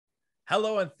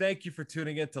Hello, and thank you for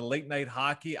tuning in to Late Night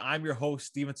Hockey. I'm your host,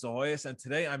 Steven Psihogios, and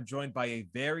today I'm joined by a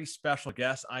very special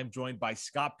guest. I'm joined by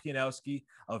Scott Pianowski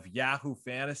of Yahoo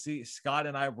Fantasy. Scott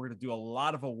and I, we're going to do a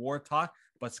lot of award talk,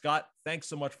 but Scott, thanks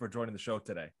so much for joining the show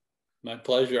today. My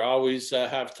pleasure. Always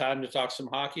have time to talk some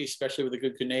hockey, especially with a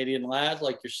good Canadian lad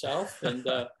like yourself. And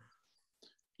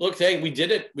look, hey, we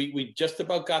did it. We just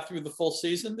about got through the full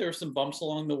season. There were some bumps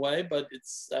along the way, but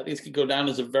I think it's going to go down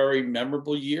as a very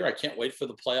memorable year. I can't wait for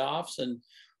the playoffs and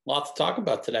lots to talk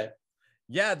about today.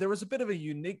 Yeah, there was a bit of a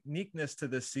uniqueness to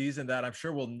this season that I'm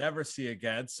sure we'll never see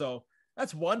again. So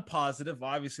that's one positive.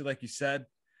 Obviously, like you said,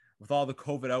 with all the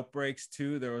COVID outbreaks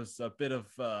too, there was a bit of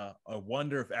a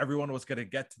wonder if everyone was going to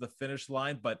get to the finish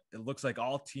line, but it looks like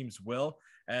all teams will.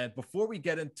 And before we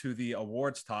get into the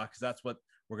awards talk, because that's what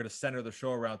we're going to center the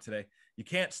show around today, you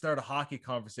can't start a hockey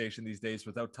conversation these days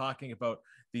without talking about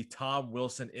the Tom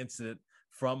Wilson incident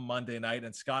from Monday night.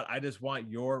 And Scott, I just want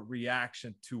your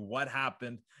reaction to what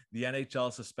happened, the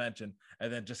NHL suspension,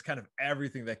 and then just kind of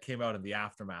everything that came out in the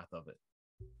aftermath of it.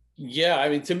 Yeah, I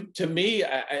mean, to me,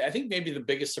 I think maybe the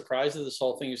biggest surprise of this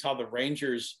whole thing is how the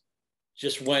Rangers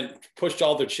just pushed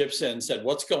all their chips in and said,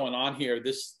 what's going on here?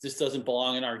 This doesn't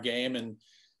belong in our game. And,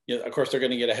 you know, of course, they're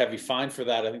going to get a heavy fine for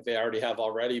that. I think they already have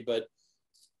already. But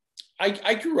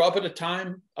I grew up at a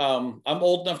time, I'm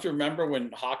old enough to remember when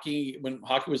hockey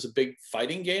was a big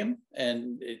fighting game,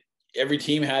 and every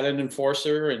team had an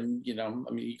enforcer. And, you know,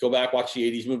 I mean, you go back, watch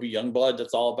the 80s movie Youngblood.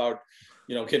 That's all about,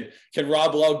 you know, can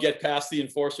Rob Lowe get past the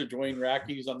enforcer, Dwayne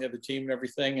Rackey, who's on the other team and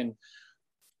everything. And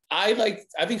I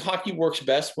think hockey works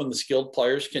best when the skilled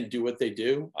players can do what they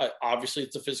do. Obviously,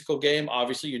 it's a physical game.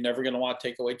 Obviously, you're never going to want to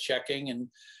take away checking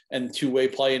and two-way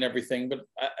play and everything. But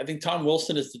I think Tom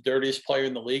Wilson is the dirtiest player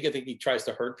in the league. I think he tries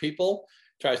to hurt people,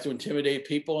 tries to intimidate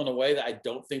people in a way that I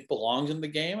don't think belongs in the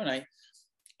game. And I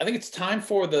think it's time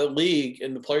for the league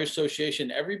and the Players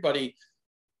Association, everybody,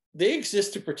 they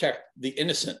exist to protect the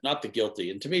innocent, not the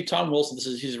guilty. And to me, Tom Wilson,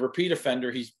 he's a repeat offender.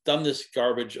 He's done this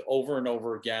garbage over and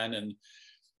over again. And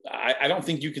I don't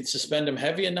think you can suspend him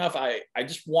heavy enough. I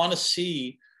just want to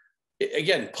see,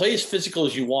 again, play as physical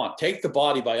as you want. Take the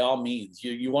body by all means.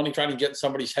 You want to try to get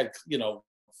somebody's head, you know,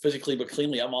 physically but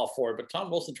cleanly. I'm all for it. But Tom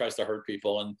Wilson tries to hurt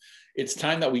people. And it's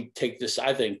time that we take this,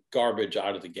 I think, garbage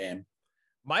out of the game.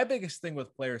 My biggest thing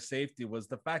with player safety was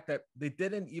the fact that they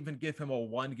didn't even give him a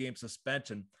 1-game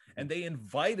suspension, and they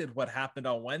invited what happened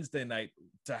on Wednesday night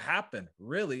to happen.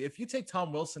 Really, if you take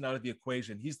Tom Wilson out of the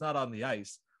equation, he's not on the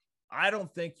ice. I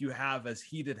don't think you have as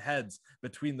heated heads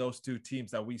between those two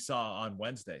teams that we saw on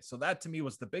Wednesday. So that to me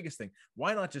was the biggest thing.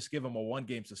 Why not just give him a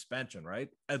 1-game suspension, right?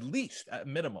 At least at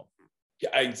minimum. Yeah,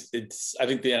 I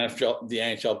think the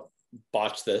NHL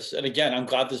botched this. And again, I'm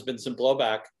glad there's been some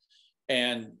blowback.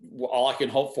 And all I can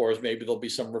hope for is maybe there'll be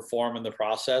some reform in the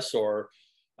process, or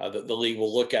the league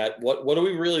will look at what do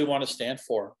we really want to stand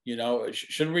for? You know,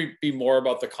 shouldn't we be more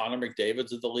about the Connor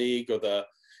McDavids of the league, or the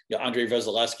Andrei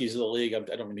Vasilevskis of the league? I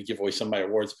don't want to give away some of my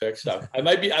awards picks. So I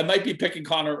might be picking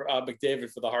Connor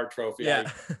McDavid for the Hart Trophy. Yeah.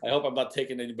 I hope I'm not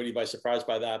taking anybody by surprise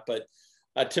by that.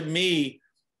 But to me,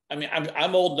 I mean,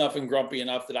 I'm old enough and grumpy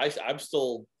enough that I'm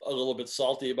still a little bit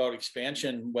salty about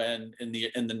expansion when in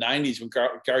the 90s when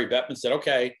Gary Bettman said,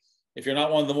 okay, if you're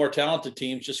not one of the more talented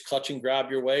teams, just clutch and grab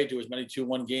your way, do as many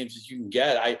 2-1 games as you can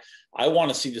get. I want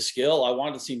to see the skill. I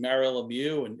want to see Mario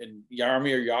Lemieux and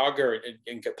Jaromir Jagr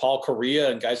and Paul Correa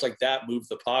and guys like that move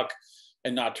the puck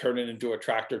and not turn it into a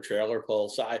tractor trailer pull.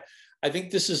 So I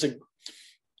think this is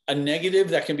a negative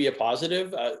that can be a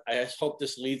positive. I hope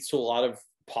this leads to a lot of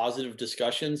positive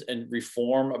discussions and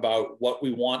reform about what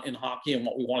we want in hockey and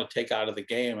what we want to take out of the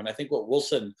game. And I think what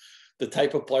Wilson, the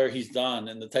type of player he's done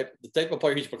and the type of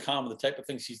player he's become, the type of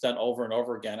things he's done over and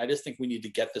over again, I just think we need to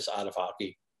get this out of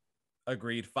hockey.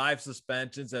 Agreed. 5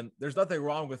 suspensions, and there's nothing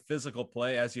wrong with physical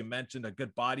play. As you mentioned, a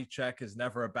good body check is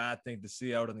never a bad thing to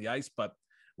see out on the ice. But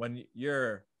when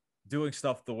you're doing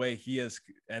stuff the way he is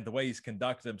and the way he's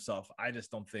conducted himself, I just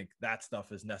don't think that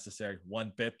stuff is necessary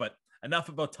one bit. But enough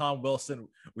about Tom Wilson.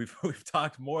 We've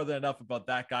talked more than enough about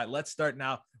that guy. Let's start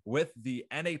now with the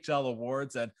NHL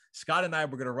awards. And Scott and I,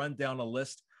 we're going to run down a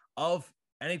list of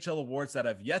NHL awards that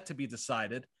have yet to be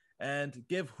decided and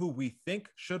give who we think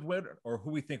should win or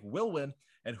who we think will win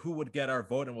and who would get our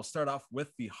vote. And we'll start off with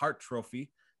the Hart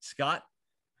Trophy. Scott,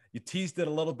 you teased it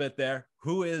a little bit there.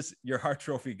 Who is your Hart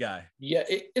Trophy guy? Yeah,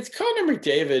 it's Connor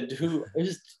McDavid, who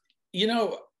is, you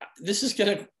know, this is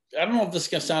going to, I don't know if this is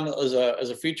going to sound as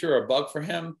a feature or a bug for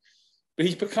him, but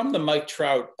he's become the Mike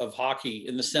Trout of hockey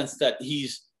in the sense that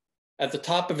he's at the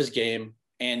top of his game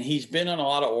And he's been on a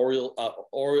lot of Oilers,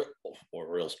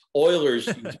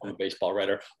 I'm a baseball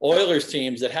writer, Oilers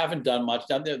teams that haven't done much.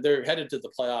 Now they're headed to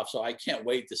the playoffs, so I can't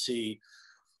wait to see.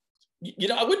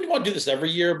 I wouldn't want to do this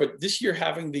every year, but this year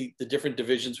having the different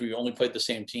divisions, we only played the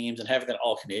same teams, and having an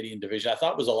all-Canadian division, I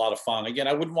thought was a lot of fun. Again,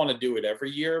 I wouldn't want to do it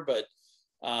every year, but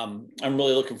I'm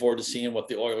really looking forward to seeing what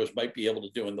the Oilers might be able to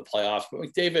do in the playoffs. But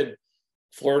McDavid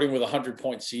flirting with a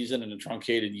 100-point season in a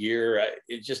truncated year,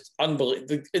 it's just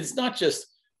unbelievable. It's not just,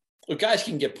 look, guys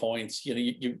can get points.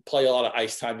 You play a lot of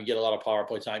ice time, you get a lot of power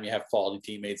play time, you have quality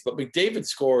teammates. But McDavid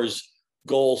scores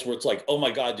goals where it's like, oh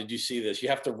my God, did you see this? You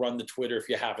have to run the Twitter if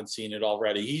you haven't seen it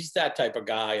already. He's that type of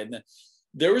guy. And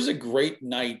there was a great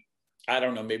night, I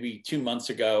don't know, maybe 2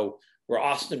 months ago, where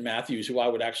Austin Matthews, who I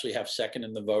would actually have second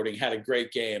in the voting, had a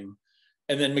great game.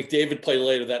 And then McDavid played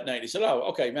later that night. He said, oh,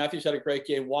 okay, Matthews had a great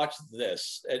game. Watch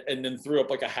this. And then threw up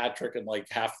like a hat trick in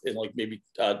maybe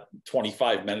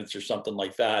 25 minutes or something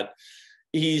like that.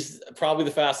 He's probably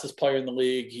the fastest player in the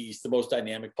league. He's the most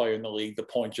dynamic player in the league. The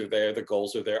points are there. The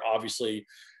goals are there. Obviously,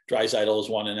 Draisaitl has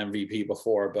won an MVP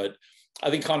before, but I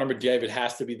think Connor McDavid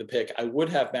has to be the pick. I would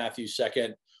have Matthews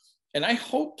second. And I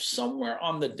hope somewhere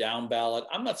on the down ballot,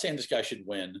 I'm not saying this guy should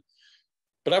win,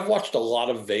 but I've watched a lot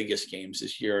of Vegas games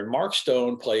this year, and Mark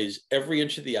Stone plays every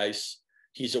inch of the ice.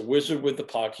 He's a wizard with the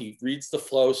puck. He reads the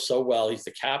flow so well. He's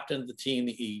the captain of the team,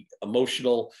 the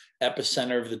emotional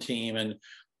epicenter of the team. And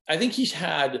I think he's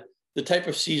had the type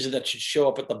of season that should show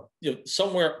up at the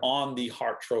somewhere on the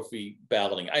Hart Trophy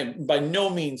balloting. I'm by no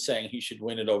means saying he should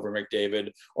win it over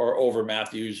McDavid or over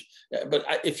Matthews, but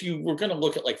if you were going to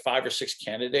look at like 5 or 6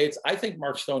 candidates, I think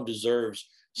Mark Stone deserves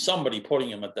somebody putting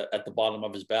him at the bottom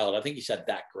of his ballot. I think he's had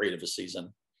that great of a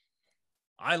season.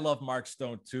 I love Mark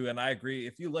Stone too, and I agree.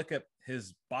 If you look at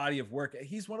his body of work,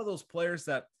 he's one of those players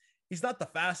that he's not the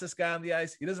fastest guy on the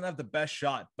ice. He doesn't have the best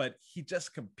shot, but he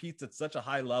just competes at such a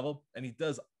high level, and he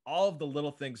does all of the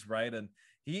little things right. And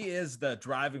he is the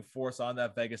driving force on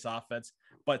that Vegas offense.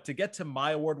 But to get to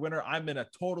my award winner, I'm in a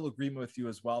total agreement with you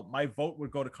as well. My vote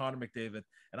would go to Connor McDavid,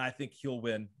 and I think he'll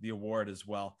win the award as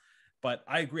well. But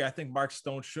I agree. I think Mark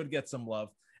Stone should get some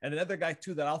love. And another guy,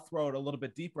 too, that I'll throw it a little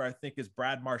bit deeper, I think, is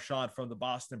Brad Marchand from the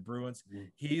Boston Bruins.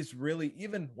 He's really,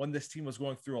 even when this team was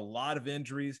going through a lot of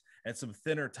injuries and some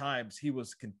thinner times, he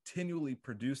was continually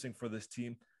producing for this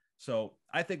team. So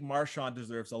I think Marchand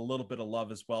deserves a little bit of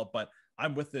love as well. But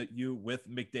I'm with you with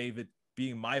McDavid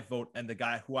being my vote and the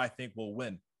guy who I think will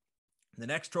win. The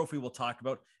next trophy we'll talk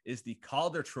about is the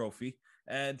Calder Trophy.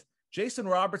 And Jason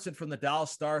Robertson from the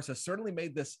Dallas Stars has certainly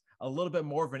made this a little bit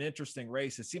more of an interesting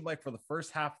race. It seemed like for the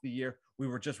first half of the year, we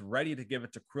were just ready to give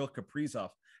it to Kirill Kaprizov.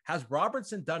 Has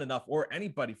Robertson done enough, or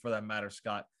anybody for that matter,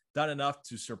 Scott, done enough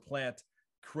to supplant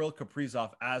Kirill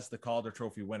Kaprizov as the Calder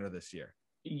Trophy winner this year?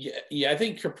 Yeah, I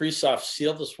think Kaprizov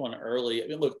sealed this one early. I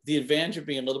mean, look, the advantage of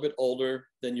being a little bit older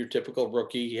than your typical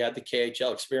rookie, he had the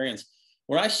KHL experience.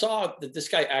 When I saw that this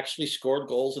guy actually scored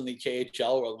goals in the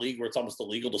KHL, or a league where it's almost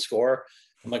illegal to score,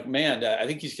 I'm like, man, I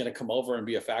think he's going to come over and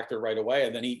be a factor right away.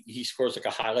 And then he scores like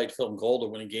a highlight film goal to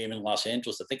win a game in Los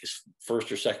Angeles. I think his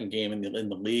first or second game in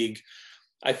the league.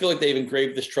 I feel like they've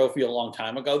engraved this trophy a long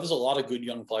time ago. There's a lot of good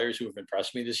young players who have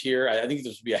impressed me this year. I think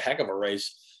this would be a heck of a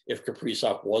race if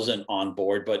Kaprizov wasn't on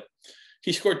board, but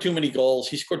he scored too many goals.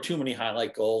 He scored too many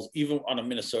highlight goals, even on a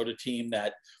Minnesota team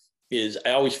that is,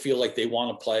 I always feel like they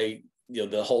want to play,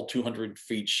 the whole 200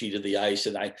 feet sheet of the ice.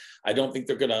 And I don't think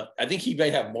they're going to, I think he may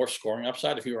have more scoring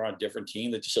upside if he were on a different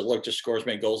team that just said, look, just score as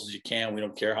many goals as you can. We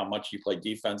don't care how much you play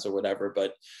defense or whatever,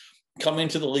 but coming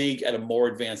into the league at a more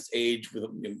advanced age with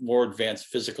a more advanced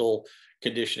physical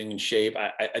conditioning and shape,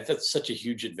 I that's such a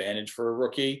huge advantage for a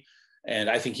rookie. And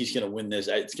I think he's going to win this.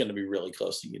 It's going to be really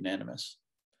close to unanimous.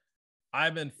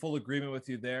 I'm in full agreement with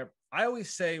you there. I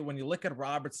always say when you look at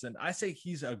Robertson, I say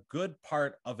he's a good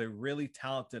part of a really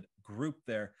talented group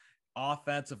there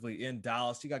offensively in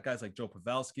Dallas. You got guys like Joe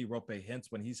Pavelski, Rope Hintz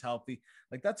when he's healthy.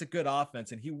 Like, that's a good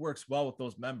offense, and he works well with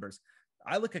those members.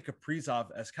 I look at Kaprizov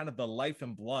as kind of the life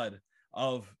and blood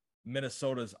of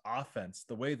Minnesota's offense,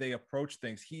 the way they approach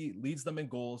things. He leads them in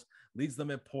goals, leads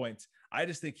them in points. I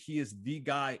just think he is the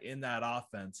guy in that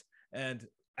offense. And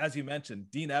as you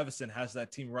mentioned, Dean Evison has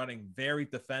that team running very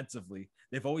defensively.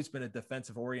 They've always been a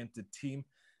defensive-oriented team.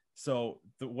 So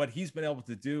what he's been able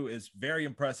to do is very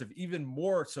impressive, even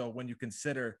more so when you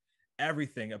consider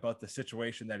everything about the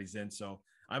situation that he's in. So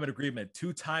I'm in agreement.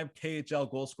 2-time KHL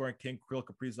goal-scoring king Kirill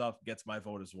Kaprizov gets my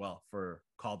vote as well for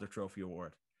Calder Trophy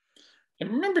Award. And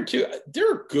remember, too,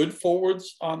 there are good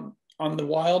forwards on the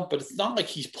Wild, but it's not like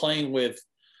he's playing with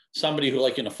somebody who,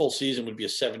 like, in a full season would be a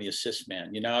 70 assist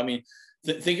man. I mean,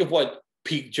 think of what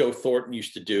peak Joe Thornton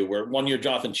used to do, where one year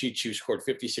Jonathan Chichu scored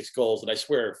 56 goals, and I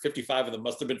swear 55 of them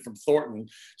must have been from Thornton,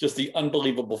 just the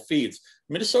unbelievable feeds.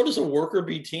 Minnesota's a worker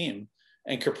bee team,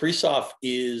 and Kaprizov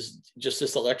is just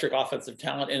this electric offensive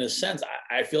talent. In a sense,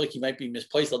 I feel like he might be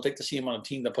misplaced. I'd like to see him on a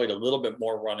team that played a little bit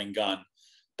more run and gun,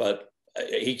 but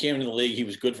he came into the league. He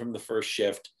was good from the first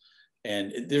shift.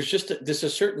 And there's a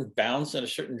certain bounce and a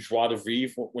certain joie de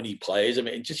vivre when he plays. I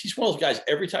mean, he's one of those guys,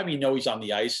 every time he's on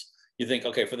the ice, you think,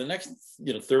 okay, for the next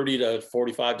 30 to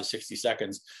 45 to 60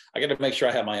 seconds, I got to make sure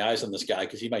I have my eyes on this guy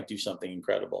because he might do something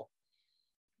incredible.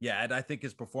 Yeah, and I think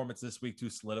his performance this week too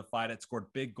solidified it. Scored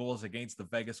big goals against the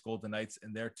Vegas Golden Knights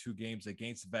in their 2 games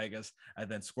against Vegas, and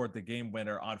then scored the game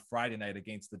winner on Friday night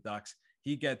against the Ducks.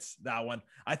 He gets that one.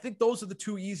 I think those are the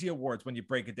 2 easy awards when you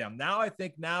break it down. Now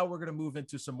we're going to move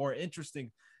into some more interesting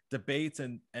debates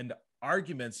and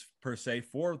arguments per se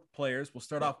for players. We'll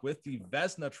start off with the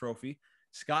Vezina Trophy.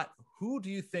 Scott, who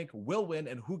do you think will win,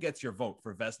 and who gets your vote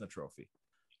for Vezina Trophy?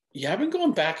 Yeah, I've been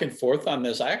going back and forth on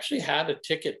this. I actually had a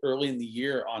ticket early in the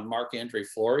year on Marc-Andre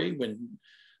Fleury when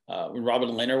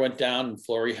Robin Lehner went down and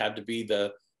Fleury had to be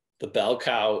the bell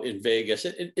cow in Vegas.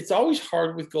 It's always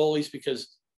hard with goalies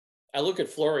because I look at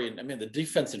Fleury and I mean, the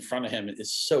defense in front of him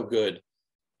is so good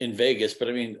in Vegas, but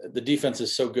I mean, the defense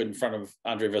is so good in front of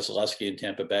Andrei Vasilevsky in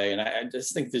Tampa Bay. And I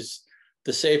just think this,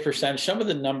 the save percentage, some of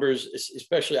the numbers,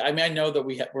 especially, I mean, I know that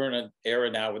we're in an era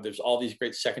now where there's all these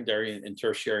great secondary and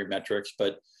tertiary metrics,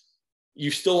 but you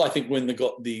still, I think, win the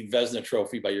Vezina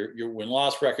Trophy by your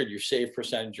win-loss record, your save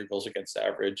percentage, your goals against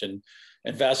average. And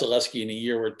Vasilevsky, in a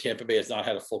year where Tampa Bay has not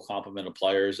had a full complement of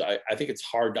players, I think it's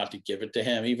hard not to give it to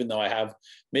him, even though I have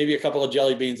maybe a couple of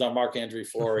jelly beans on Marc-Andre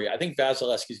Fleury. I think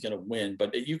Vasilevsky's going to win,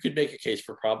 but you could make a case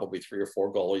for probably 3 or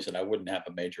 4 goalies, and I wouldn't have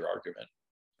a major argument.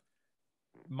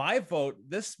 My vote,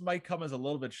 this might come as a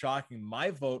little bit shocking.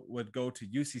 My vote would go to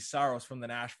UC Saros from the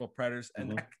Nashville Predators.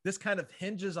 And this kind of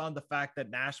hinges on the fact that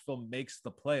Nashville makes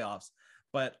the playoffs.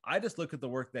 But I just look at the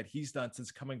work that he's done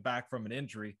since coming back from an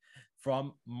injury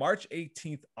from March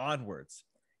 18th onwards.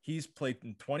 He's played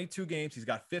in 22 games. He's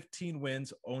got 15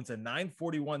 wins, owns a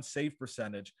 .941 save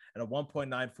percentage and a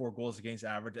 1.94 goals against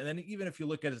average. And then even if you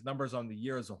look at his numbers on the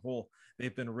year as a whole,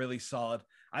 they've been really solid.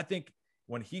 I think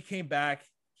when he came back,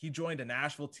 he joined a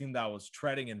Nashville team that was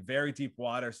treading in very deep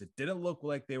waters. It didn't look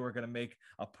like they were going to make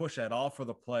a push at all for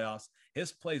the playoffs.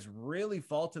 His plays really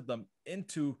vaulted them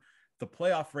into the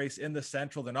playoff race in the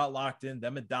Central. They're not locked in.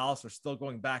 Them and Dallas are still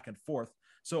going back and forth.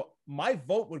 So my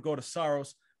vote would go to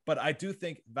Saros, but I do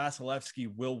think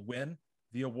Vasilevsky will win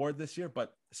the award this year.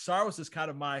 But Saros is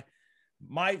kind of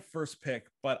my first pick,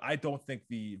 but I don't think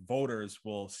the voters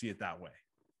will see it that way.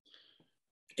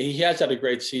 He has had a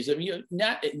great season. I mean,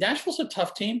 Nashville's a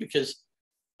tough team because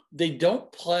they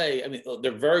don't play. I mean,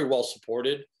 they're very well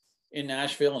supported in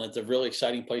Nashville, and it's a really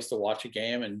exciting place to watch a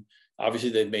game. And obviously,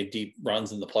 they've made deep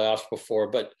runs in the playoffs before.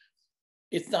 But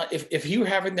it's not if you were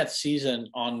having that season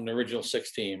on an original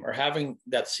 6 team or having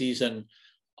that season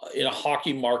in a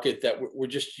hockey market that we're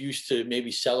just used to maybe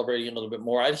celebrating a little bit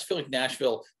more. I just feel like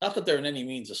Nashville, not that they're in any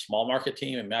means a small market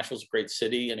team, and Nashville's a great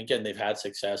city. And again, they've had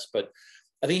success, but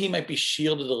I think he might be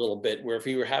shielded a little bit where if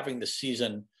he were having the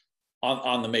season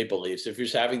on the Maple Leafs, if he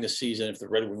was having the season, if the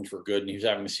Red Wings were good and he was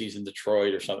having the season in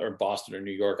Detroit or something, or Boston or New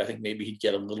York, I think maybe he'd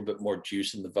get a little bit more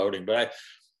juice in the voting. But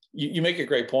you make a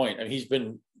great point. I mean, he's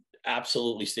been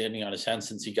absolutely standing on his head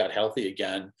since he got healthy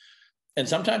again. And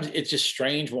sometimes it's just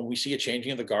strange when we see a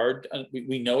changing of the guard.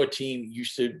 We know a team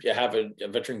used to have a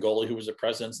veteran goalie who was a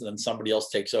presence, and then somebody else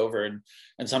takes over.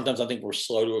 And sometimes I think we're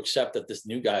slow to accept that this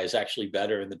new guy is actually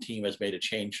better, and the team has made a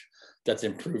change that's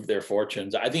improved their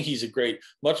fortunes. I think he's a great,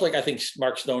 much like I think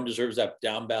Mark Stone deserves that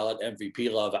down ballot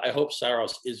MVP love. I hope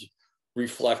Saros is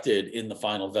reflected in the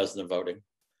final Vezina voting.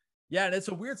 Yeah, and it's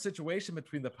a weird situation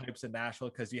between the Pipes and Nashville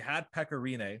because you had Pekka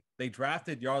Rinne. They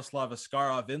drafted Yaroslav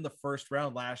Askarov in the first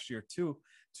round last year too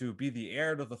to be the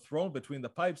heir to the throne between the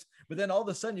Pipes. But then all of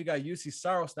a sudden you got UC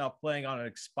Saros now playing on an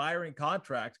expiring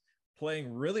contract,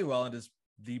 playing really well, and is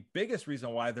the biggest reason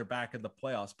why they're back in the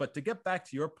playoffs. But to get back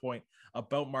to your point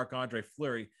about Marc-Andre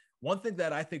Fleury, one thing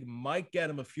that I think might get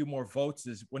him a few more votes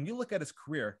is when you look at his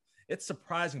career, it's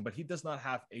surprising, but he does not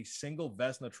have a single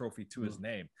Vezina trophy to his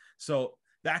name. So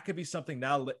that could be something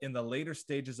now in the later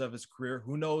stages of his career.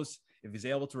 Who knows if he's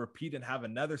able to repeat and have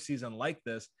another season like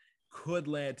this, could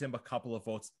land him a couple of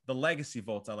votes. The legacy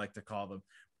votes, I like to call them,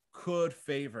 could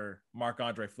favor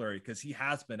Marc-Andre Fleury because he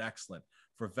has been excellent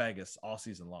for Vegas all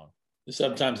season long.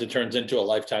 Sometimes it turns into a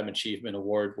lifetime achievement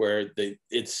award where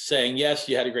it's saying, yes,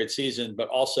 you had a great season, but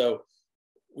also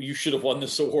you should have won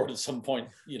this award at some point,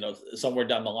 somewhere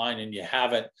down the line, and you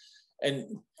haven't.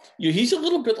 And He's a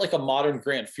little bit like a modern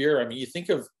Grant Fuhr. I mean, you think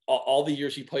of all the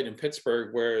years he played in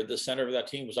Pittsburgh, where the center of that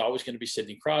team was always going to be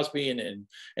Sidney Crosby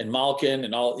and Malkin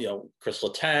and all, Chris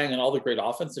Letang and all the great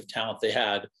offensive talent they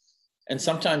had. And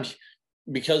sometimes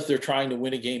because they're trying to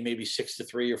win a game, maybe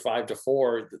 6-3 or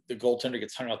 5-4, the goaltender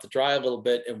gets hung out to dry a little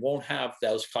bit and won't have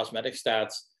those cosmetic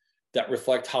stats that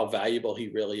reflect how valuable he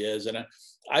really is. And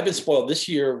I've been spoiled this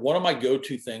year. One of my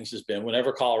go-to things has been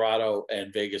whenever Colorado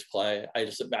and Vegas play, I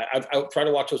try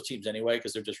to watch those teams anyway,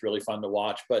 because they're just really fun to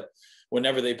watch. But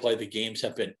whenever they play, the games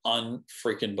have been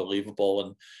unfreaking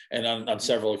believable. And on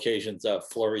several occasions,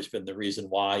 Fleury's been the reason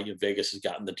why Vegas has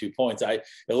gotten the 2 points. It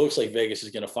looks like Vegas is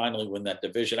going to finally win that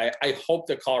division. I hope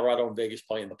that Colorado and Vegas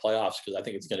play in the playoffs, because I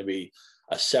think it's going to be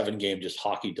a 7-game just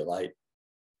hockey delight.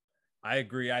 I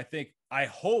agree. I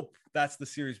hope that's the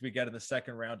series we get in the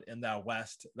second round in that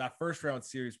West. That first round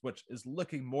series, which is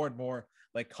looking more and more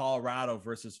like Colorado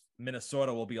versus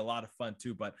Minnesota, will be a lot of fun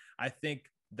too. But I think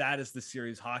that is the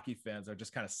series hockey fans are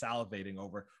just kind of salivating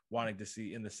over, wanting to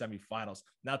see in the semifinals.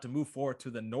 Now, to move forward to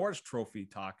the Norris Trophy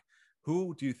talk,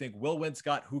 who do you think will win,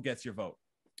 Scott? Who gets your vote?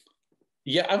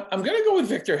 Yeah, I'm going to go with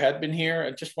Victor Hedman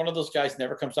here. Just one of those guys,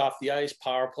 never comes off the ice,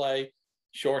 power play,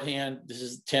 shorthand. This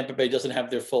is Tampa Bay doesn't have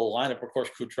their full lineup. Of course,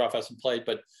 Kucherov hasn't played,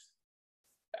 but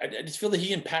I just feel that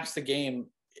he impacts the game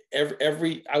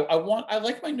I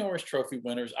like my Norris Trophy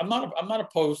winners. I'm not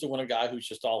opposed to when a guy who's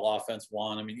just all offense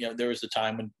won. I mean, there was a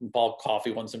time when Paul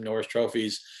Coffey won some Norris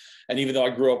Trophies, and even though I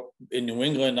grew up in New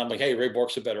England, I'm like, hey, Ray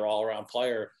Bourque's a better all-around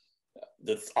player.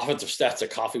 The offensive stats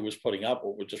that Coffey was putting up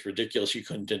were just ridiculous. You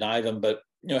couldn't deny them. But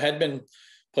Hedman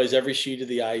plays every sheet of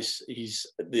the ice. He's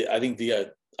I think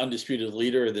the undisputed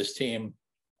leader of this team.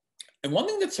 And one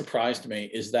thing that surprised me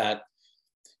is that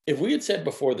if we had said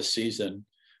before the season,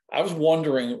 I was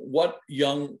wondering what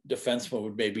young defenseman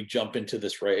would maybe jump into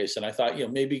this race. And I thought,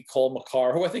 maybe Cole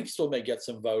Makar, who I think still may get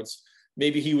some votes,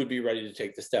 maybe he would be ready to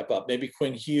take the step up. Maybe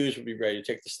Quinn Hughes would be ready to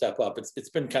take the step up. It's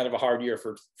been kind of a hard year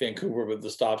for Vancouver with the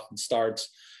stops and starts.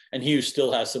 And Hughes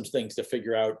still has some things to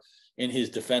figure out in his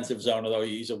defensive zone, although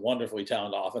he's a wonderfully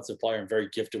talented offensive player and very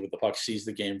gifted with the puck, sees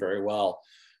the game very well.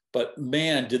 But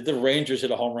man, did the Rangers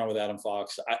hit a home run with Adam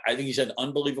Fox. I think he's had an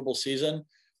unbelievable season.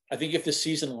 I think if the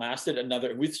season lasted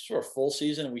for a full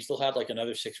season and we still had like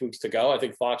another 6 weeks to go, I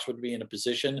think Fox would be in a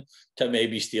position to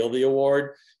maybe steal the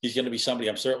award. He's going to be somebody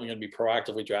I'm certainly going to be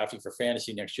proactively drafting for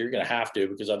fantasy next year. You're going to have to,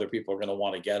 because other people are going to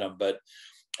want to get him. But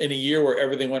in a year where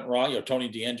everything went wrong, Tony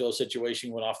DeAngelo's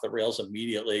situation went off the rails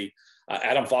immediately.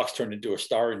 Adam Fox turned into a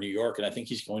star in New York, and I think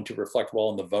he's going to reflect well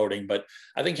in the voting. But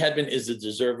I think Hedman is a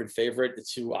deserved favorite.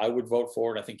 It's who I would vote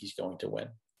for, and I think he's going to win.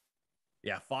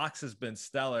 Yeah, Fox has been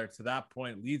stellar to that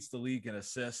point, leads the league in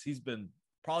assists. He's been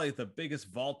probably the biggest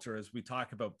vaulter as we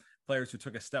talk about players who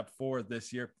took a step forward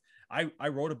this year. I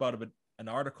wrote about him in an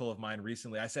article of mine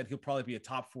recently. I said he'll probably be a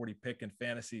top 40 pick in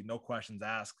fantasy, no questions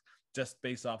asked, just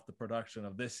based off the production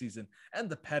of this season and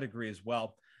the pedigree as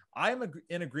well. I'm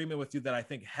in agreement with you that I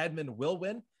think Hedman will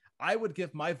win. I would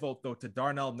give my vote, though, to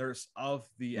Darnell Nurse of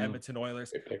the Edmonton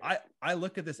Oilers. I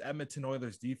look at this Edmonton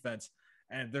Oilers defense,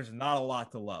 and there's not a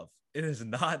lot to love. It is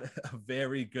not a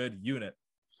very good unit,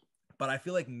 but I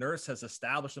feel like Nurse has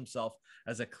established himself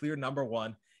as a clear number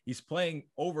one. He's playing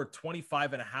over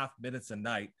 25 and a half minutes a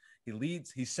night.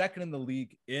 He's second in the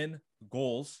league in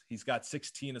goals. He's got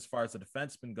 16 as far as the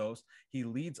defenseman goes. He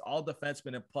leads all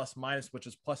defensemen in plus minus, which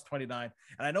is plus 29.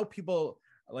 And I know people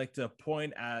like to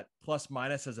point at plus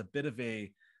minus as a bit of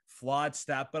a flawed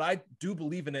stat, but I do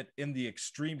believe in it in the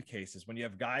extreme cases when you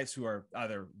have guys who are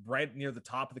either right near the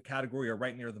top of the category or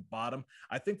right near the bottom.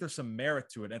 I think there's some merit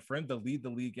to it. And for him to lead the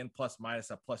league in plus minus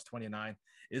at plus 29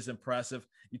 is impressive.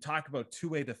 You talk about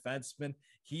two-way defenseman.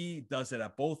 He does it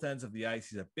at both ends of the ice.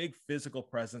 He's a big physical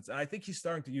presence. And I think he's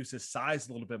starting to use his size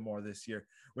a little bit more this year,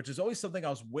 which is always something I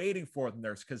was waiting for with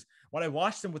Nurse. Because when I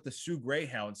watched him with the Sioux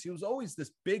Greyhounds, he was always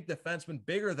this big defenseman,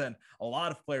 bigger than a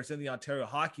lot of players in the Ontario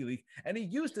Hockey League. And he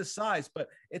used his size, but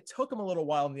it took him a little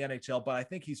while in the NHL, but I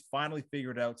think he's finally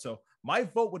figured it out. So my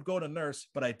vote would go to Nurse,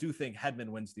 but I do think Hedman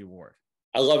wins the award.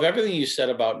 I love everything you said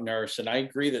about Nurse. And I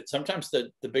agree that sometimes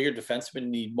the bigger defensemen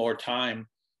need more time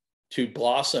to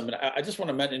blossom. And I just want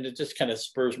to mention, it just kind of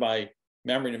spurs my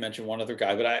memory to mention one other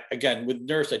guy. But again, with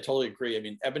Nurse, I totally agree. I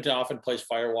mean, Edmonton often plays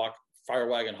fire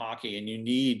wagon hockey, and you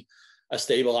need a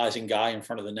stabilizing guy in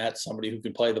front of the net, somebody who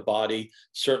can play the body,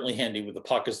 certainly handy with the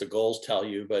puck, as the goals tell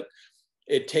you. But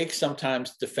it takes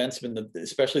sometimes defensemen,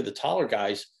 especially the taller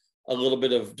guys, a little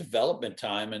bit of development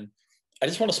time. And I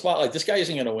just want to spotlight, this guy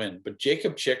isn't going to win, but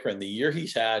Jacob Chikrin, the year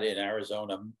he's had in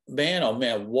Arizona, man, oh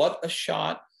man, what a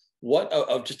shot. What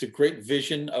just a great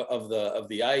vision of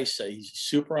the ice. He's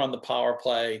super on the power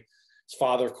play, His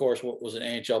father, of course, was an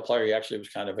NHL player. He actually was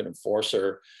kind of an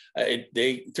enforcer.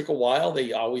 They took a while.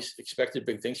 They always expected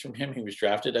big things from him. He was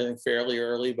drafted, I think, fairly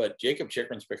early, but Jacob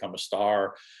Chikrin's become a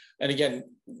star. And again,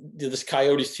 this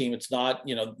Coyotes team, it's not,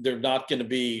 they're not going to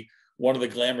be one of the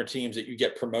glamour teams that you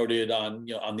get promoted on,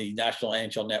 on the national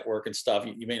NHL network and stuff.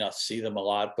 You may not see them a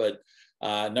lot, but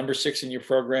number 6 in your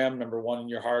program, number 1 in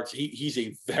your hearts. He's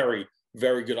a very,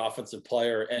 very good offensive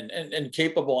player and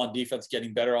capable on defense,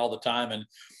 getting better all the time. And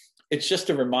it's just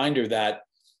a reminder that,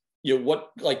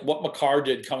 what Makar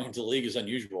did coming into the league is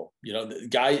unusual. The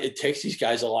guy, it takes these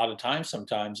guys a lot of time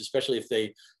sometimes, especially if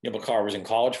they, Makar was in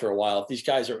college for a while. If these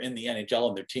guys are in the NHL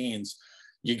in their teens,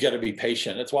 you got to be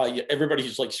patient. That's why everybody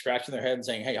who's like scratching their head and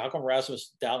saying, hey, how come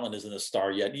Rasmus Dahlin isn't a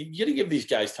star yet? You got to give these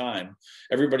guys time.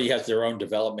 Everybody has their own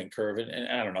development curve. And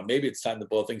I don't know, maybe it's time to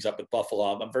blow things up with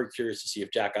Buffalo. I'm very curious to see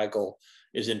if Jack Eichel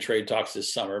is in trade talks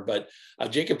this summer. But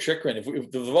Jacob Chikrin,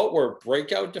 if the vote were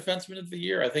breakout defenseman of the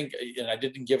year, I think, and I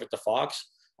didn't give it to Fox,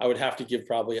 I would have to give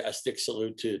probably a stick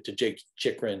salute to Jake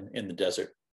Chikrin in the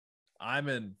desert. I'm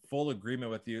in full agreement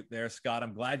with you there, Scott.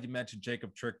 I'm glad you mentioned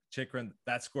Jacob Chikrin.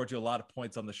 That scored you a lot of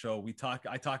points on the show.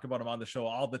 I talk about him on the show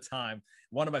all the time.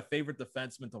 One of my favorite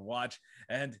defensemen to watch.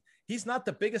 And he's not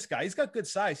the biggest guy. He's got good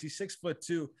size. He's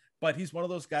 6'2", but he's one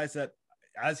of those guys that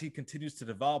as he continues to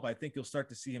develop, I think you'll start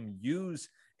to see him use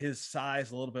his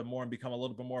size a little bit more and become a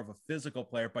little bit more of a physical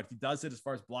player, but he does it as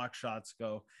far as block shots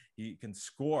go. He can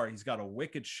score. He's got a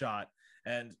wicked shot.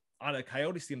 And on a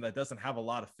Coyotes team that doesn't have a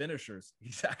lot of finishers,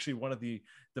 he's actually one of the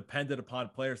dependent upon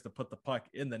players to put the puck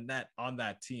in the net on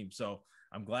that team. So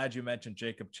I'm glad you mentioned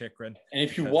Jacob Chikrin. And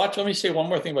if you watch, let me say one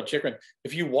more thing about Chikrin.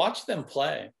 If you watch them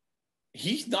play,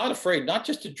 he's not afraid, not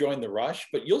just to join the rush,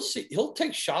 but you'll see he'll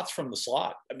take shots from the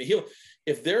slot. I mean,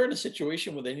 if they're in a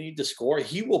situation where they need to score,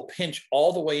 he will pinch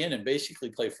all the way in and basically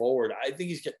play forward. I think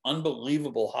he's got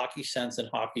unbelievable hockey sense and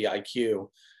hockey IQ.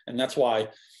 And that's why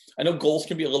I know goals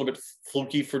can be a little bit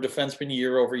fluky for defensemen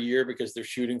year over year because they're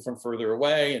shooting from further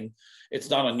away. And it's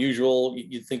not unusual.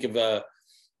 You think of the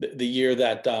year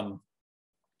that I'm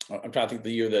trying to think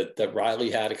the year that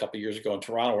Riley had a couple of years ago in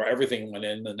Toronto where everything went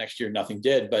in. The next year, nothing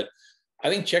did. But I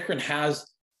think Chikrin has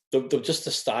just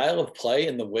the style of play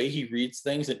and the way he reads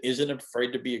things and isn't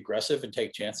afraid to be aggressive and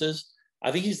take chances.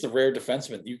 I think he's the rare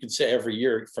defenseman you can say every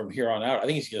year from here on out. I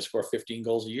think he's going to score 15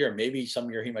 goals a year. Maybe some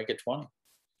year he might get 20.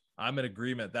 I'm in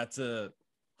agreement. That's a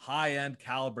high-end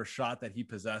caliber shot that he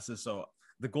possesses. So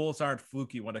the goals aren't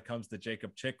fluky when it comes to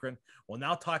Jacob Chikrin. We'll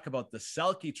now talk about the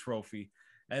Selke Trophy.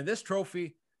 And this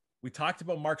trophy, we talked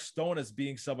about Mark Stone as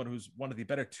being someone who's one of the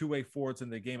better two-way forwards in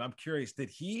the game. I'm curious, did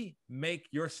he make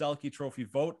your Selke Trophy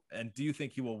vote? And do you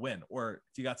think he will win? Or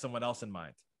do you got someone else in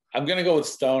mind? I'm going to go with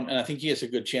Stone, and I think he has a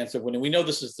good chance of winning. We know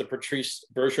this is the Patrice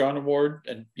Bergeron Award.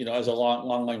 And, as a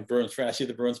long Bruins fan, I see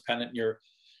the Bruins pennant you're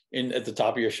in at the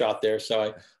top of your shot there.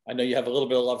 So I know you have a little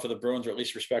bit of love for the Bruins, or at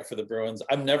least respect for the Bruins.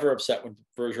 I'm never upset when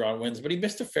Bergeron wins, but he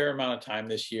missed a fair amount of time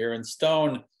this year. And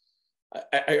Stone,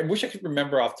 I wish I could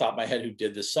remember off the top of my head who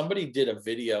did this. Somebody did a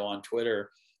video on Twitter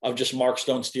of just Mark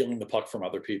Stone stealing the puck from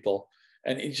other people.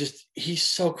 And he's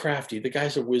so crafty. The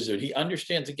guy's a wizard. He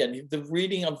understands, again, the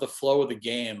reading of the flow of the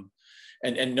game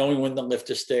and knowing when to lift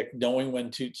a stick, knowing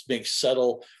when to make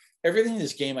subtle. Everything in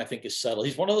this game, I think, is subtle.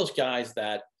 He's one of those guys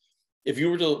that if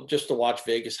you were to watch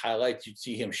Vegas highlights, you'd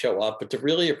see him show up. But to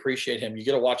really appreciate him, you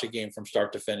got to watch a game from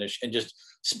start to finish and just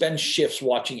spend shifts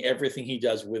watching everything he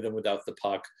does with and without the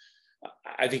puck.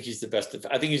 I think he's the best.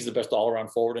 I think he's the best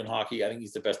all-around forward in hockey. I think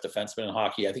he's the best defenseman in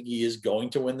hockey. I think he is going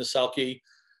to win the Selke.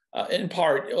 In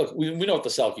part, look, we know what the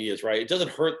Selke is, right? It doesn't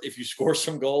hurt if you score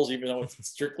some goals, even though it's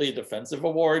strictly a defensive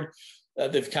award.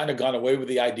 They've kind of gone away with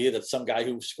the idea that some guy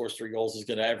who scores 3 goals is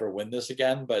going to ever win this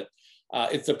again. But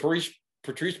it's a Patrice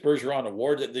Bergeron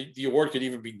Award. The award could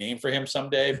even be named for him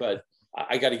someday, but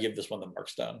I got to give this one to Mark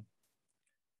Stone.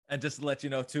 And just to let you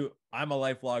know, too, I'm a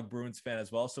lifelong Bruins fan as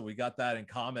well, so we got that in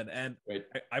common. And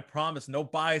I promise, no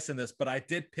bias in this, but I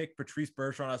did pick Patrice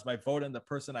Bergeron as my vote and the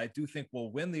person I do think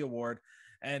will win the award.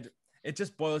 And it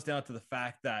just boils down to the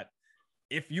fact that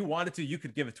if you wanted to, you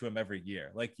could give it to him every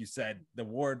year. Like you said, the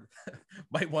award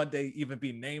might one day even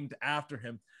be named after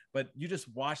him, but you just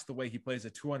watch the way he plays a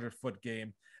 200-foot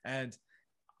game. And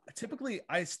typically,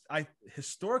 I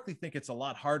historically think it's a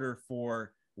lot harder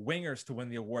for wingers to win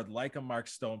the award, like a Mark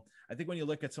Stone. I think when you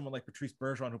look at someone like Patrice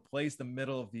Bergeron, who plays the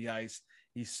middle of the ice,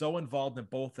 he's so involved in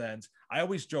both ends. I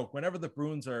always joke, whenever the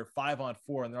Bruins are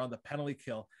 5-on-4 and they're on the penalty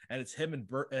kill and it's him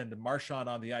and Marchand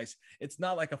on the ice, it's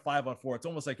not like a 5-on-4. It's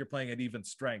almost like you're playing at even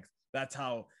strength. That's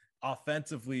how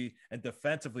offensively and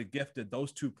defensively gifted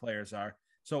those two players are.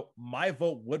 So my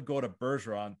vote would go to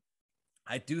Bergeron.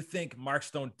 I do think Mark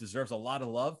Stone deserves a lot of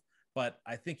love, But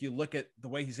I think you look at the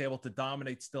way he's able to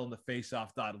dominate still in the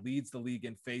faceoff dot, leads the league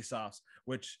in faceoffs,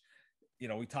 which,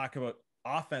 we talk about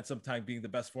offense sometimes being the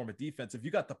best form of defense. If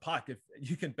you got the puck, if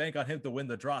you can bank on him to win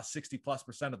the draw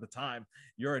 60+% of the time,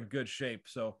 you're in good shape.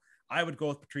 So I would go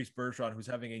with Patrice Bergeron, who's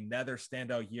having another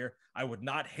standout year. I would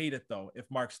not hate it, though, if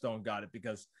Mark Stone got it,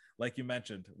 because like you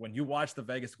mentioned, when you watch the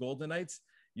Vegas Golden Knights,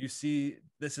 you see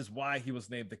this is why he was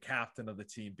named the captain of the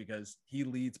team, because he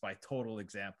leads by total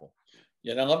example.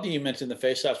 Yeah, and I love that you mentioned the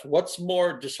faceoffs. What's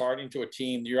more disheartening to a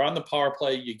team? You're on the power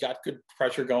play, you got good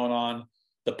pressure going on,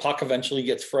 the puck eventually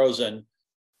gets frozen,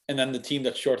 and then the team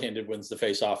that's shorthanded wins the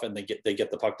faceoff, and they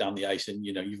get the puck down the ice, and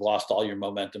you've lost all your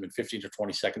momentum, and 15 to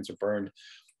 20 seconds are burned.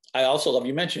 I also love,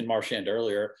 you mentioned Marchand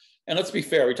earlier, and let's be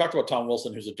fair, we talked about Tom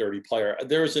Wilson, who's a dirty player.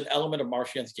 There's an element of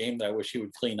Marchand's game that I wish he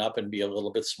would clean up and be a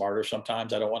little bit smarter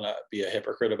sometimes. I don't want to be a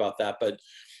hypocrite about that, but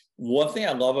one thing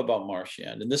I love about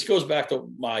Marchand, and this goes back to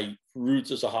my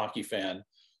roots as a hockey fan,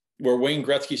 where Wayne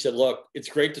Gretzky said, look, it's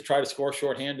great to try to score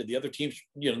shorthanded. The other teams,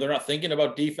 they're not thinking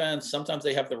about defense. Sometimes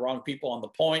they have the wrong people on the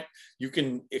point. You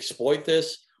can exploit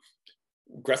this.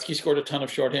 Gretzky scored a ton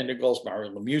of shorthanded goals.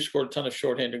 Mario Lemieux scored a ton of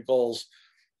shorthanded goals.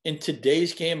 In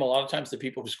today's game, a lot of times the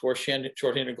people who score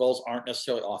shorthanded goals aren't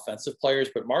necessarily offensive players,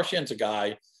 but Marchand's a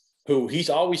guy who he's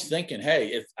always thinking, hey,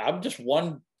 if I'm just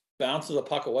one bounce of the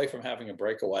puck away from having a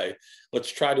breakaway, let's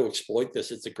try to exploit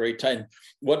this. It's a great time.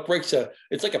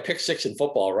 It's like a pick six in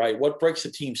football, right? What breaks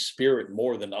a team's spirit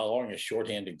more than allowing a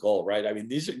shorthanded goal, right? I mean,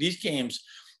 these games,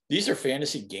 these are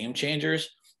fantasy game changers.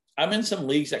 I'm in some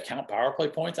leagues that count power play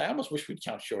points. I almost wish we'd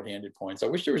count shorthanded points. I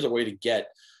wish there was a way to get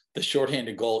the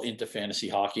shorthanded goal into fantasy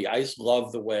hockey. I just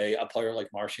love the way a player like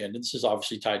Marchand, and this is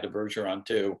obviously tied to Bergeron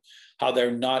too, how they're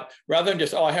not, rather than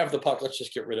just, I have the puck, let's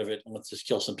just get rid of it and let's just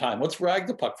kill some time. Let's rag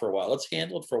the puck for a while. Let's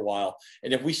handle it for a while.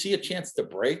 And if we see a chance to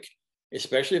break,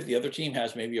 especially if the other team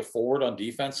has maybe a forward on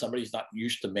defense, somebody's not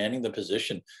used to manning the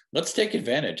position, let's take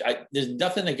advantage. There's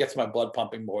nothing that gets my blood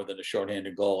pumping more than a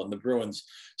shorthanded goal. And the Bruins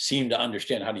seem to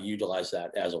understand how to utilize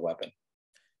that as a weapon.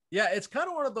 Yeah, it's kind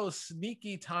of one of those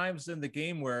sneaky times in the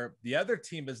game where the other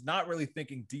team is not really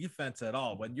thinking defense at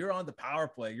all. When you're on the power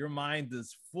play, your mind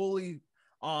is fully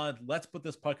on, let's put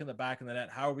this puck in the back of the net.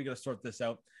 How are we going to sort this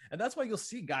out? And that's why you'll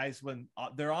see guys when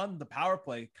they're on the power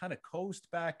play kind of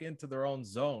coast back into their own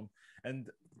zone. And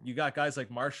you got guys like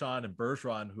Marchand and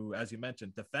Bergeron, who, as you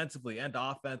mentioned, defensively and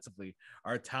offensively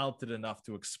are talented enough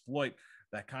to exploit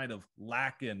that kind of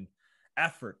lack in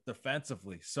effort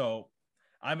defensively. So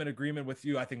I'm in agreement with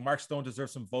you. I think Mark Stone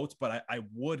deserves some votes, but I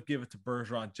would give it to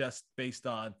Bergeron just based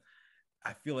on,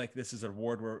 I feel like this is an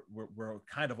award where we're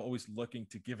kind of always looking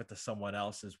to give it to someone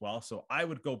else as well. So I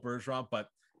would go Bergeron, but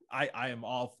I am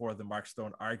all for the Mark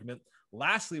Stone argument.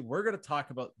 Lastly, we're going to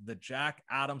talk about the Jack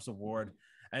Adams Award.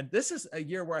 And this is a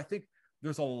year where I think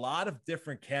there's a lot of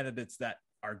different candidates that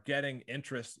are getting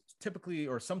interest. Typically,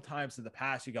 or sometimes in the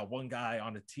past, you got one guy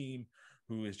on a team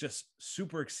who is just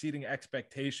super exceeding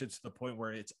expectations to the point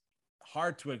where it's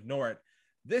hard to ignore it.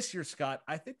 This year, Scott,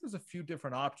 I think there's a few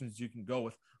different options you can go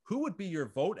with. Who would be your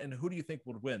vote, and who do you think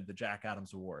would win the Jack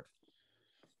Adams Award?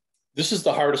 This is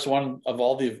the hardest one of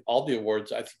all the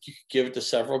awards. I think you could give it to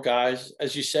several guys.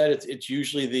 As you said, it's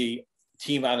usually the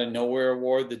team out of nowhere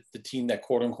award, the team that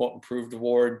quote unquote improved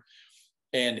award.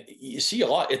 And you see a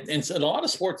lot, in a lot of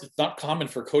sports, it's not common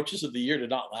for coaches of the year to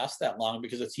not last that long,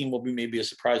 because a team will be maybe a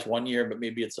surprise one year, but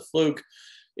maybe it's a fluke.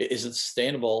 It isn't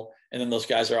sustainable. And then those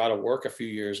guys are out of work a few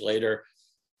years later.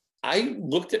 I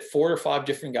looked at 4 or 5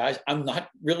 different guys. I'm not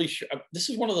really sure. This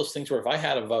is one of those things where if I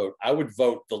had a vote, I would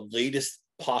vote the latest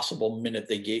possible minute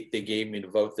they gave me to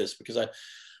vote this, because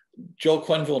Joe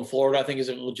Quenneville in Florida, I think, is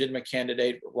a legitimate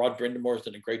candidate. Rod Brind'Amour has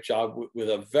done a great job with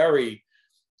a very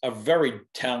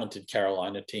talented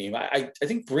Carolina team. I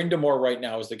think Brind'Amour right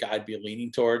now is the guy I'd be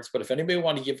leaning towards. But if anybody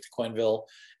wanted to give it to Quenneville,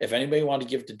 if anybody wanted to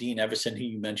give it to Dean Evison, who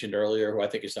you mentioned earlier, who I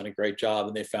think has done a great job,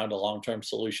 and they found a long-term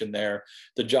solution there.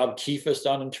 The job Keefe has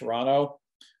done in Toronto,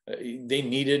 they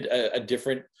needed a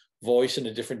different voice in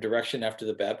a different direction after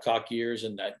the Babcock years.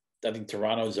 And I think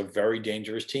Toronto is a very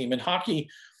dangerous team. And hockey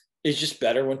is just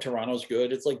better when Toronto's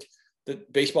good. It's like, the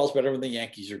baseball's better when the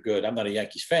Yankees are good. I'm not a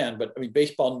Yankees fan, but I mean,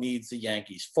 baseball needs the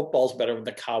Yankees. Football's better when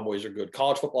the Cowboys are good.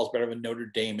 College football's better when Notre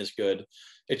Dame is good.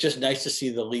 It's just nice to see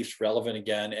the Leafs relevant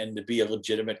again and to be a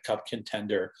legitimate cup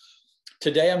contender.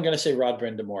 Today, I'm going to say Rod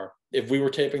Brind'Amour. If we were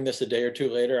taping this a day or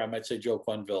two later, I might say Joe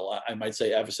Quenneville. I might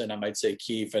say Evison. I might say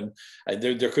Keefe. And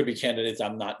there could be candidates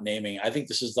I'm not naming. I think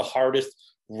this is the hardest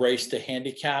race to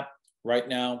handicap right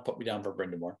now. Put me down for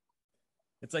Brind'Amour.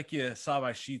 It's like you saw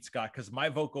my sheet, Scott, because my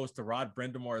vote goes to Rod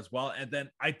Brind'Amour as well. And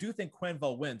then I do think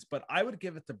Quenneville wins, but I would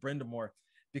give it to Brind'Amour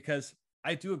because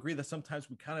I do agree that sometimes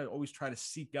we kind of always try to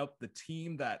seek out the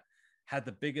team that had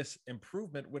the biggest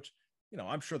improvement, which,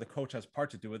 I'm sure the coach has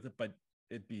part to do with it, but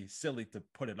it'd be silly to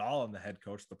put it all on the head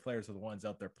coach. The players are the ones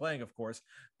out there playing, of course.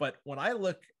 But when I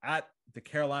look at the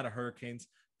Carolina Hurricanes,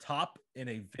 top in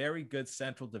a very good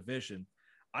Central Division,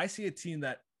 I see a team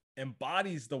that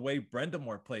embodies the way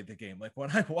Brind'Amour played the game. Like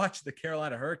when I watch the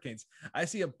Carolina Hurricanes, I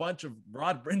see a bunch of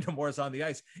Rod Brind'Amours on the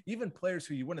ice, even players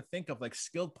who you wouldn't think of, like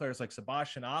skilled players like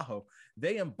Sebastian Aho.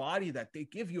 They embody that. They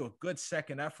give you a good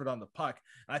second effort on the puck.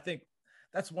 And I think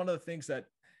that's one of the things that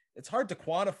it's hard to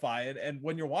quantify it. And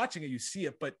when you're watching it, you see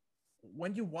it. But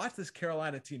when you watch this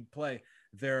Carolina team play,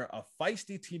 they're a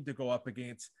feisty team to go up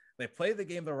against. They play the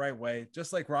game the right way,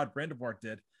 just like Rod Brind'Amour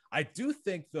did. I do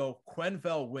think, though,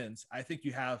 Quenneville wins. I think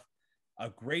you have a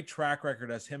great track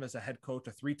record as him as a head coach,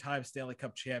 a 3-time Stanley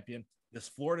Cup champion. This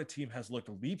Florida team has looked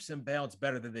leaps and bounds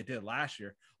better than they did last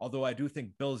year, although I do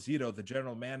think Bill Zito, the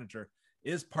general manager,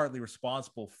 is partly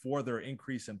responsible for their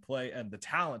increase in play and the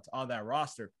talent on that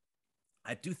roster.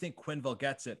 I do think Quenneville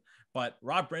gets it, but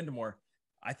Rod Brind'Amour,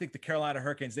 I think the Carolina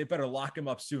Hurricanes, they better lock him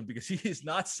up soon because he is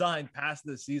not signed past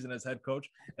this season as head coach.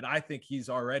 And I think he's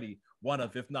already one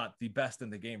of, if not the best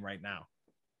in the game right now.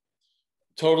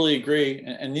 Totally agree.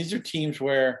 And these are teams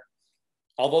where,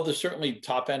 although there's certainly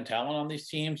top end talent on these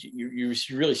teams, you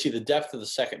really see the depth of the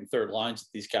second and third lines that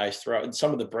these guys throw out. And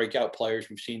some of the breakout players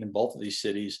we've seen in both of these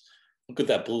cities. Look at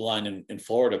that blue line in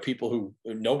Florida. People who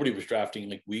nobody was drafting,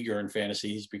 like Uyghur in fantasy.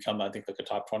 He's become, I think, like a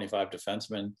top 25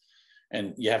 defenseman.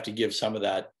 And you have to give some of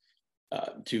that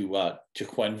to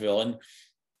Quenneville. And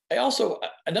I also,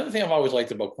 another thing I've always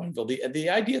liked about Quenneville, the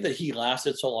idea that he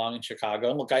lasted so long in Chicago.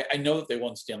 And look, I know that they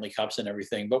won Stanley Cups and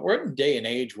everything, but we're in a day and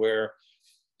age where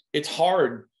it's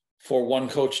hard for one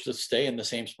coach to stay in the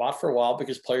same spot for a while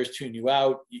because players tune you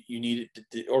out. You need it.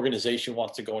 The organization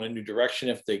wants to go in a new direction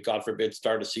if they, God forbid,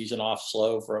 start a season off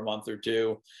slow for a month or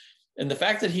two. And the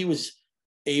fact that he was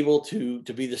able to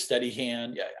be the steady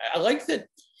hand, I like that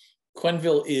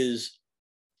Quenneville is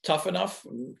tough enough,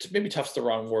 maybe tough's the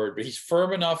wrong word, but he's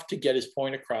firm enough to get his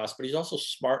point across, but he's also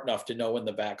smart enough to know when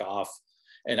to back off.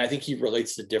 And I think he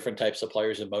relates to different types of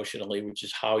players emotionally, which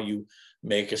is how you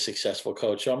make a successful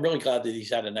coach. So I'm really glad that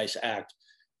he's had a nice act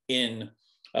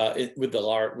with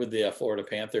the Florida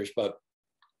Panthers. But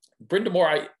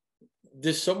Brind'Amour,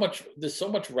 there's so much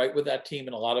right with that team,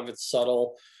 and a lot of it's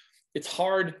subtle. It's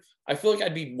hard. I feel like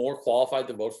I'd be more qualified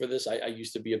to vote for this. I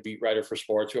used to be a beat writer for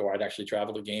sports, where I'd actually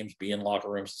travel to games, be in locker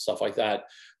rooms, stuff like that.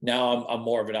 Now I'm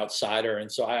more of an outsider.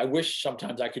 And so I wish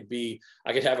sometimes I could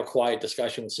have a quiet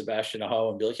discussion with Sebastian Aho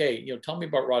and be like, hey, tell me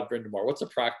about Rod Brind'Amour. What's the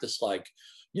practice like?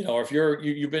 Or if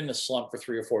you've been in a slump for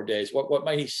 3 or 4 days, what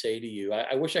might he say to you?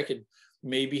 I wish I could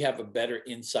maybe have a better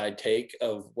inside take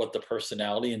of what the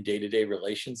personality and day-to-day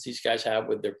relations these guys have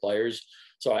with their players.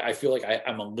 So I feel like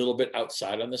I'm a little bit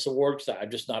outside on this award because I'm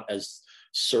just not as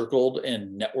circled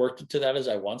and networked to that as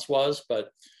I once was. But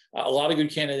a lot of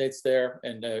good candidates there.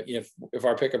 And if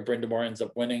our pick of Brind'Amour ends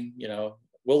up winning,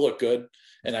 we'll look good.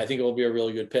 And I think it will be a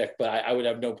really good pick. But I would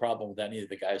have no problem with any of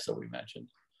the guys that we mentioned.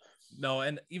 No,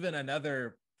 and even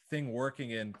another thing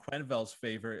working in Quenneville's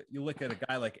favor, you look at a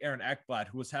guy like Aaron Ekblad,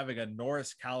 who was having a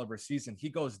Norris caliber season. He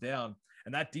goes down,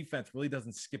 and that defense really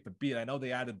doesn't skip a beat. I know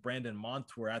they added Brandon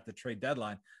Montour at the trade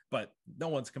deadline, but no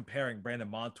one's comparing Brandon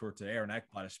Montour to Aaron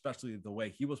Ekblad, especially the way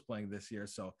he was playing this year.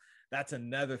 So that's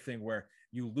another thing where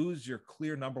you lose your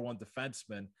clear number one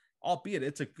defenseman, albeit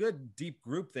it's a good deep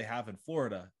group they have in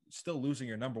Florida. Still losing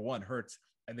your number one hurts,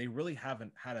 and they really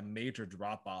haven't had a major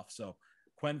drop off. So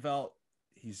Quenneville,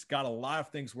 he's got a lot of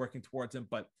things working towards him,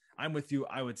 but I'm with you.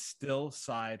 I would still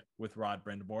side with Rod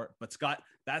Brind'Amour. But Scott,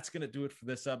 that's going to do it for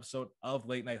this episode of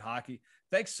Late Night Hockey.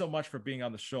 Thanks so much for being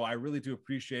on the show. I really do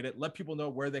appreciate it. Let people know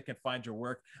where they can find your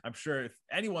work. I'm sure if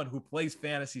anyone who plays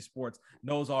fantasy sports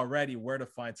knows already where to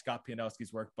find Scott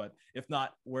Pianowski's work, but if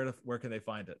not, where can they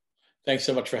find it? Thanks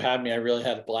so much for having me. I really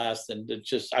had a blast. And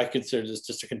I consider this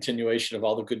just a continuation of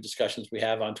all the good discussions we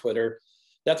have on Twitter.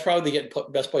 That's probably the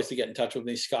best place to get in touch with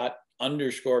me,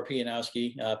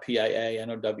 Scott_Pianowski,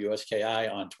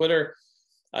 Pianowski on Twitter.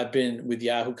 I've been with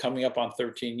Yahoo coming up on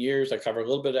 13 years. I cover a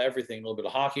little bit of everything, a little bit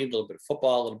of hockey, a little bit of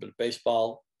football, a little bit of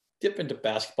baseball, dip into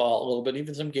basketball a little bit,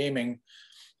 even some gaming,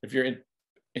 if you're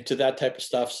into that type of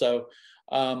stuff. So,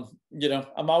 I'm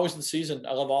always in the season.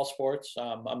 I love all sports.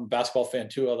 I'm a basketball fan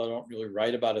too, although I don't really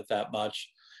write about it that much.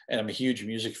 And I'm a huge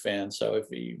music fan. So if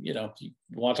you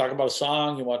want to talk about a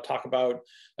song, you want to talk about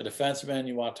a defenseman,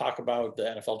 you want to talk about the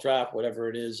NFL draft, whatever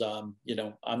it is, I'm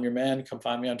your man. Come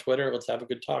find me on Twitter. Let's have a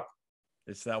good talk.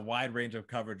 It's that wide range of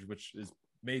coverage, which has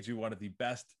made you one of the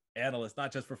best analyst,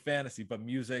 not just for fantasy, but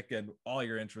music and all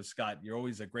your interests. Scott, you're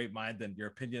always a great mind, and your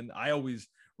opinion, I always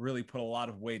really put a lot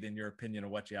of weight in your opinion of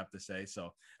what you have to say.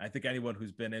 So I think anyone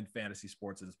who's been in fantasy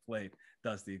sports and has played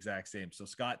does the exact same. So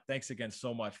Scott, thanks again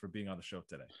so much for being on the show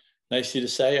today. Nice of you to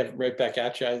say. I'm right back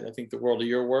at you. I think the world of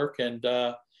your work. And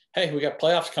hey, we got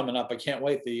playoffs coming up. I can't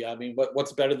wait.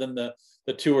 What's better than the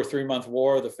 2 or 3 month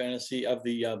war, the fantasy of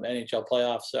the NHL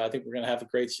playoffs? So I think we're going to have a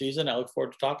great season. I look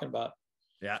forward to talking about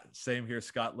it. Yeah, same here,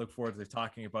 Scott. Look forward to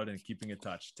talking about it and keeping in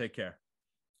touch. Take care.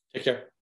 Take care.